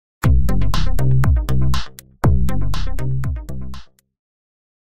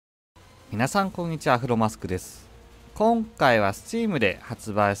皆さんこんにちは、アフロマスクです。今回は Steam で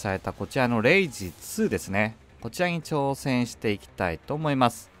発売されたこちらのレイジ2ですね。こちらに挑戦していきたいと思いま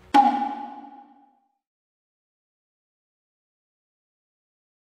す。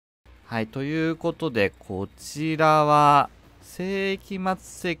はい、ということでこちらは世紀末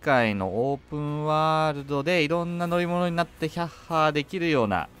世界のオープンワールドでいろんな乗り物になってヒャッハーできるよう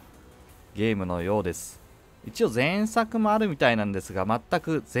なゲームのようです。一応前作もあるみたいなんですが、全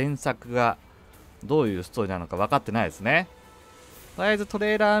く前作がどういうストーリーなのか分かってないですね。とりあえずト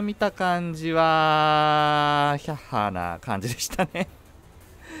レーラー見た感じはヒャッハーな感じでしたね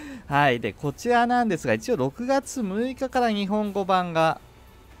はい。でこちらなんですが、一応6月6日から日本語版が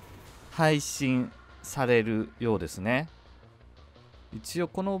配信されるようですね。一応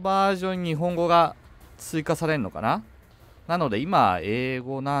このバージョンに日本語が追加されるのかな。なので今英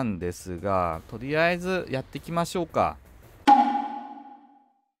語なんですが、とりあえずやっていきましょうか。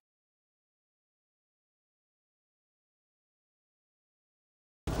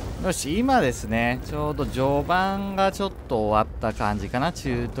よし、今ですね、ちょうど序盤がちょっと終わった感じかな。チ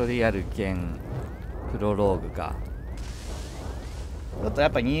ュートリアル兼プロローグがちょっとや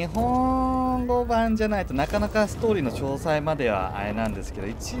っぱ日本語版じゃないとなかなかストーリーの詳細まではあれなんですけど、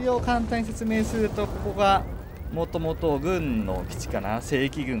一応簡単に説明すると、ここがもともと軍の基地かな、正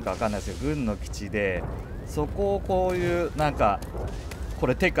規軍か分かんないですけど軍の基地で、そこをこういうなんかこ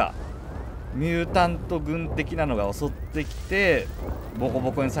れテカミュータント軍的なのが襲ってきてボコ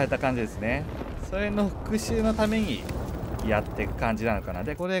ボコにされた感じですね。それの復讐のためにやっていく感じなのかな。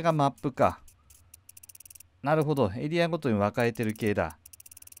でこれがマップか。なるほど、エリアごとに分かれてる系だ。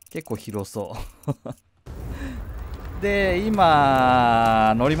結構広そうで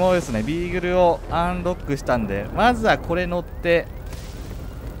今乗り物ですね、ビーグルをアンロックしたんで、まずはこれ乗って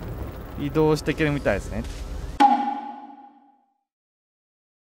移動していけるみたいですね。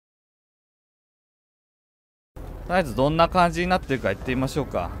とりあえずどんな感じになってるか行ってみましょう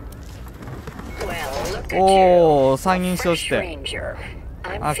か。おお、三人称して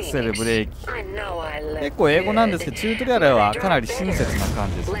アクセルブレーキ、結構英語なんですけどチュートリアルはかなり親切な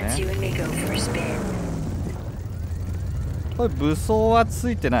感じですね。これ武装は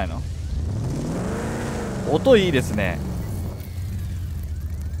ついてないの？音いいですね。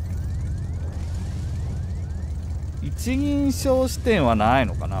一人称視点はない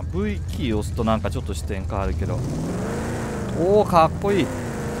のかな。 V キー押すとなんかちょっと視点変わるけど、おおかっこいい。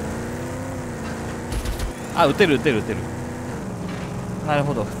あ、撃てる撃てる撃てる。なる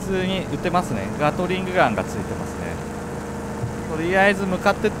ほど、普通に撃てますね。ガトリングガンがついてますね。とりあえず向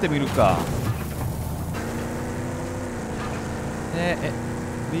かってってみるか。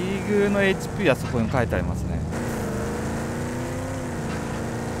ビーグルの HP はそこに書いてありますね。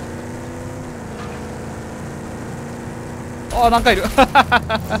あ、なんかいる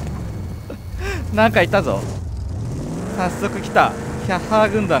なんかいたぞ。早速来た。ヒャッハ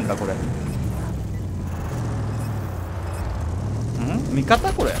ー軍団かこれ。味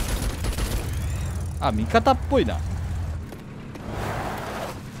方これ。あ、味方っぽいな。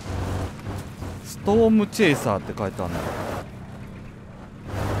ストームチェイサーって書いてあるの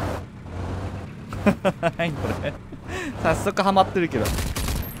何これ早速ハマってるけど。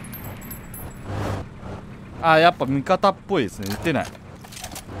あ、やっぱ味方っぽいですね。撃てない。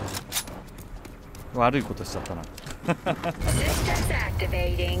悪いことしちゃったな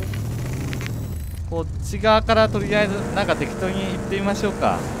こっち側からとりあえずなんか適当に行ってみましょう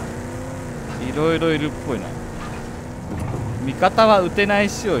か。いろいろいるっぽいな。味方は撃てない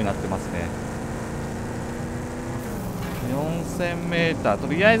仕様になってますね。4000m と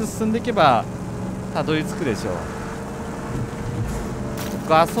りあえず進んでいけばたどり着くでしょう。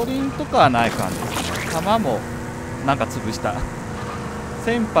ガソリンとかはない感じですね。弾もなんか潰した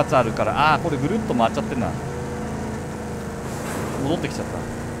1000発あるから、ああこれぐるっと回っちゃってるな。戻ってきちゃった。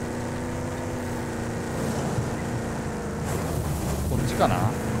こっちかな。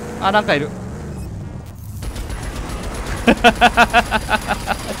あ、なんかいる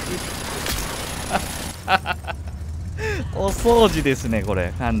お掃除ですねこ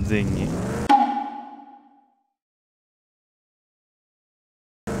れ完全に。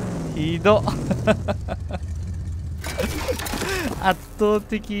ひど圧倒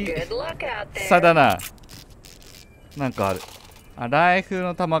的差だな。なんかある。あ、ライフル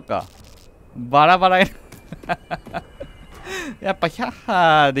の弾か。バラバラやっぱヒャッ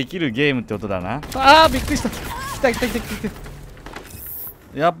ハーできるゲームってことだな。あーびっくりした。来た来た来た来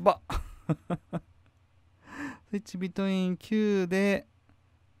た。やっばスイッチビトイン9で、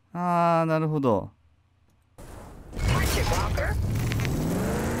あーなるほど。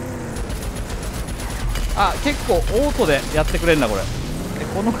あ、結構オートでやってくれるんだこれ。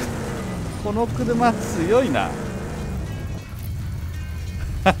このこの車強いな。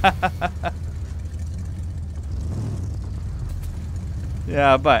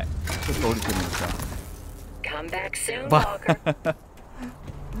やばい。ちょっと降りてみるか。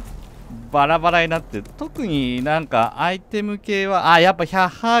バラバラになってる。特になんかアイテム系は、やっぱヒャッ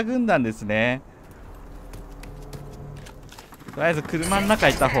ハー軍団ですね。とりあえず車の中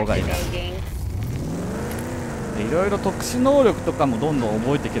いた方がいいな。いろいろ特殊能力とかもどんどん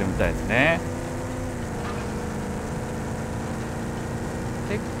覚えていけるみたいですね。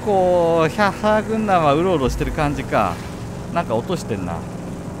結構ヒャッハー軍団はうろうろしてる感じか。なんか落としてんな。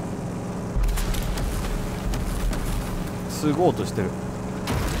すごい音してる。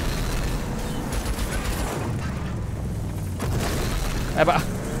やばっ、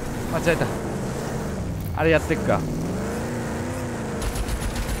間違えた。あれやってっか。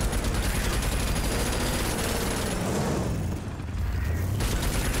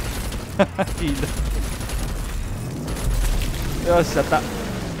いいんだ。よし、やった。そ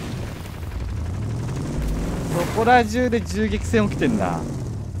こら中で銃撃戦起きてんな。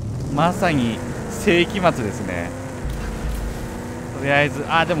まさに世紀末ですね。とりあえず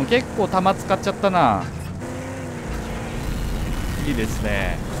でも結構弾使っちゃったな。いいです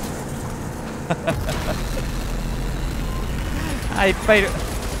ね。いっぱいいる。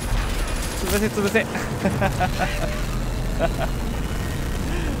潰せ潰せ。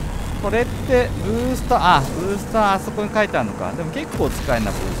これってブースト、ブーストあそこに書いてあるのか。でも結構使える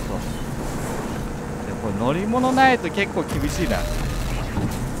な、ブースト。でもこれ乗り物ないと結構厳しいな。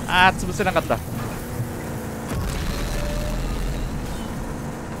潰せなかった。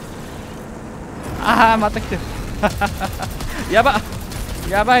また来てる。や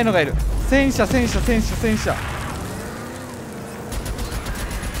ばいのがいる。戦車。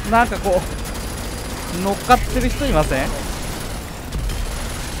なんかこう乗っかってる人いません？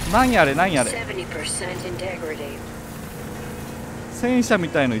何あれ。戦車み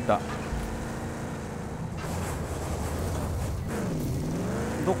たいのいた。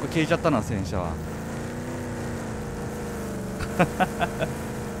どっか消えちゃったな、戦車は。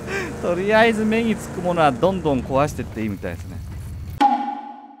とりあえず目につくものはどんどん壊してっていいみたいですね。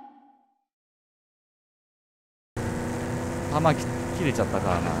弾切れちゃったか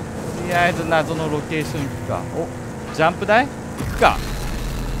らな。とりあえず謎のロケーション行くか。ジャンプ台行くか。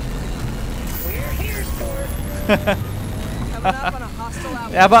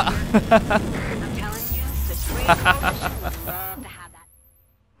やば。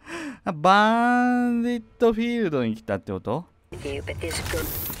バンディットフィールドに来たってこと？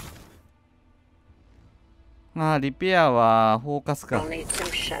リペアはフォーカスか。コン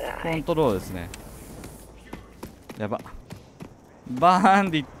トロールですね。やば。バ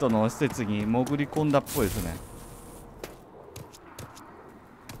ンディットの施設に潜り込んだっぽいですね。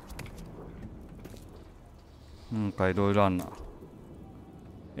なんかいろいろあんな。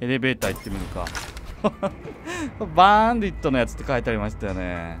エレベーター行ってみるか。バンディットのやつって書いてありましたよ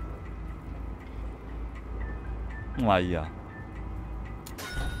ね。まあいいや。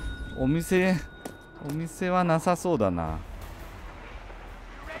お店はなさそうだな。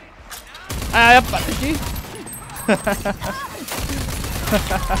やっぱ敵。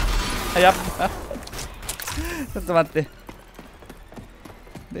やっぱちょっと待って。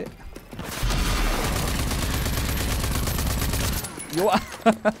で弱っ。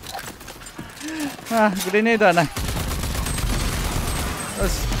グレネードはない。よ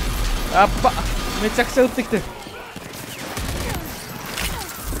し、やっぱめちゃくちゃ撃ってきてる。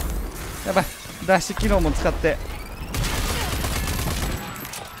やばい、ダッシュ機能も使って。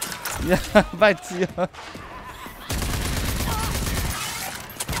やばい、強い。やばい。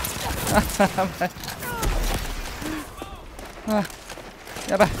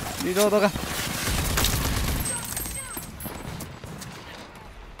やばい、リロードが。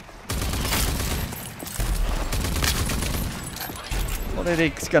これで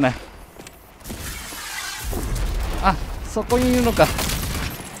行くしかない。そこにいるのか。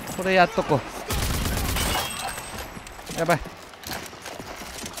これやっとこう。やばい。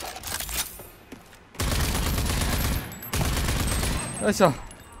よいしょ。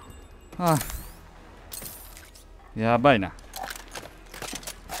やばいな。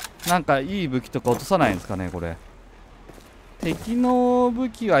なんかいい武器とか落とさないんですかね、これ。敵の武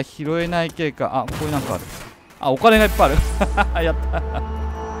器は拾えない系か。こういうなんかある。お金がいっぱいある。やった。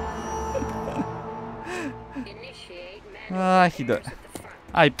ひどい。いっ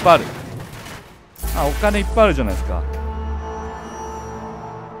ぱいある。お金いっぱいあるじゃないですか。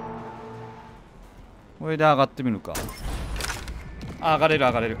これで上がってみるか。上がれ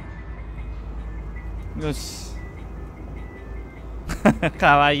る。よし。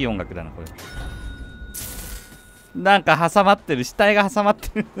かわいい音楽だなこれ。なんか挟まってる、死体が挟まっ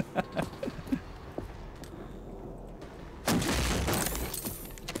てる。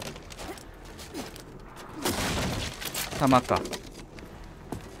弾か。よ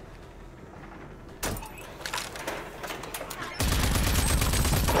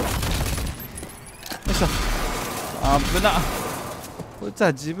いしょ。危な。こいつ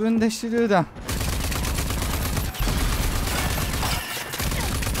は自分で手榴弾。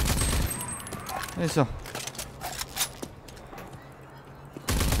よいしょ。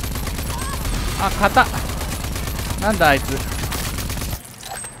あ、硬っ。なんだあいつ、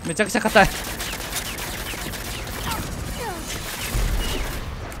めちゃくちゃ硬い。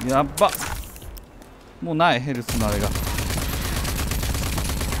やっば。もうない、ヘルスのあれが。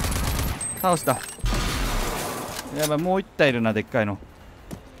倒した。やばい、もう一体いるな、でっかいの。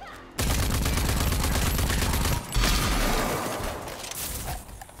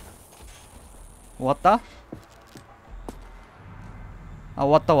終わった？あ、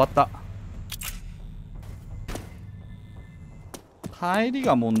終わった終わった。帰り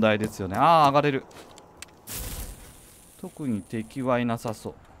が問題ですよね。ああ、上がれる。特に敵はいなさそ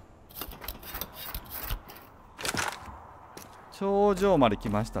う。頂上まで来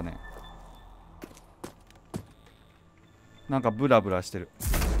ましたね。なんかブラブラしてる。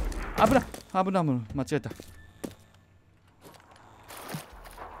危ない、危ない、間違えた。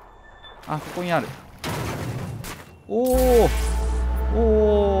あ、ここにある。おお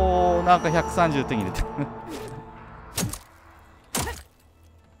おお、なんか130点入れてる。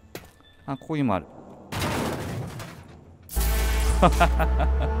あ、ここにもある。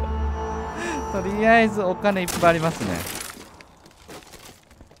とりあえずお金いっぱいありますね。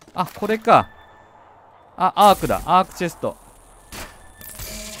あ、これか。あ、アークだ。アークチェスト。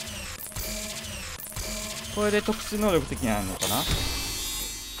これで特殊能力的になるのかな。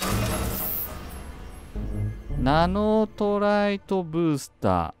ナノトライトブース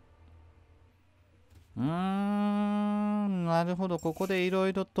ター。なるほど。ここでいろ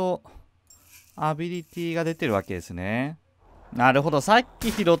いろとアビリティが出てるわけですね。なるほど。さっ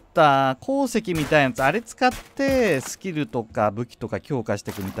き拾った鉱石みたいなやつ、あれ使ってスキルとか武器とか強化し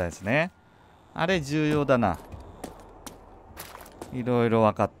ていくみたいですね。あれ重要だな。いろいろ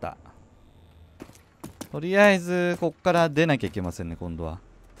分かった。とりあえずこっから出なきゃいけませんね、今度は。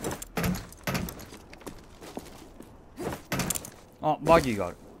あ、バギーが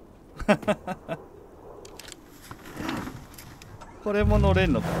ある。これも乗れ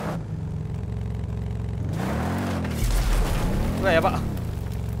んのか。うわ、やば。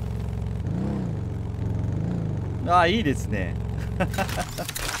あ、いいですね。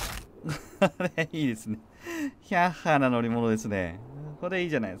これいいですね。ヒャッハーな乗り物ですね。これいい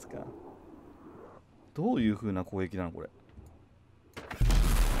じゃないですか。どういう風な攻撃なのこれ。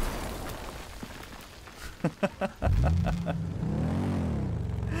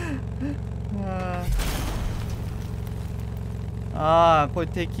ああ、これ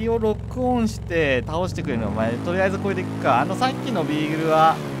敵をロックオンして倒してくれるの。お前とりあえずこれでいくか。さっきのビーグル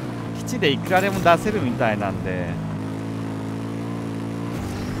は基地でいくらでも出せるみたいなんで。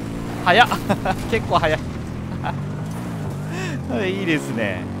早っ。結構早い。いいです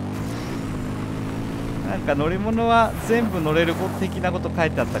ね。なんか乗り物は全部乗れる的なこと書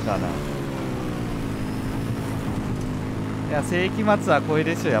いてあったからな。いや、世紀末はこれ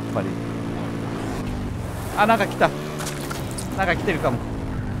でしょ、やっぱり。あ、なんか来た。なんか来てるかも。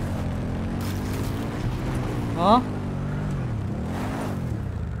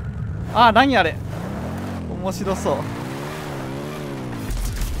あ、何あれ。面白そう。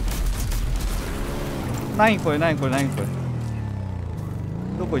何これ、何これ、何これ。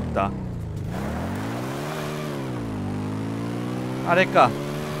どこ行った？あれか。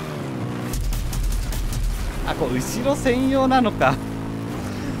あ、こう後ろ専用なのか。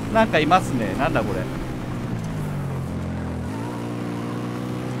なんかいますね。なんだこれ。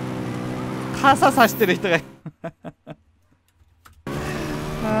傘さしてる人がいる。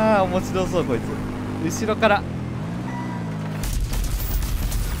ああ、面白そうこいつ。後ろから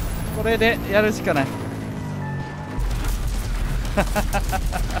これでやるしかない。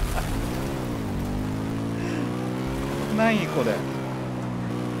何これ。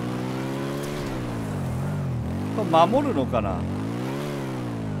これ守るのかな。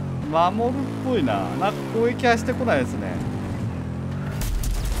守るっぽいな。なんか攻撃はしてこないですね。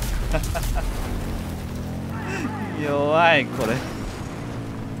弱いこれ。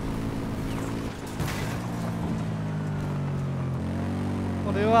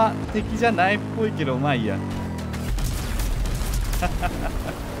これは敵じゃないっぽいけど、まあいいや。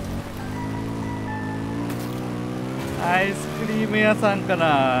アイスクリーム屋さんか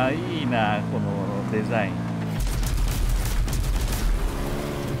な。いいなこのデザイン。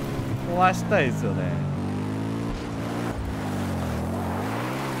壊したいですよね。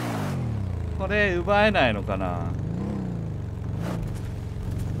これ奪えないのかな。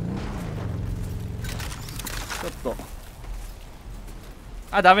ちょっと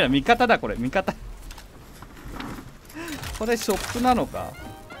ダメだ、味方だこれ、味方これショップなのか。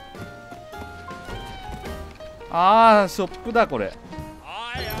ショップだこれ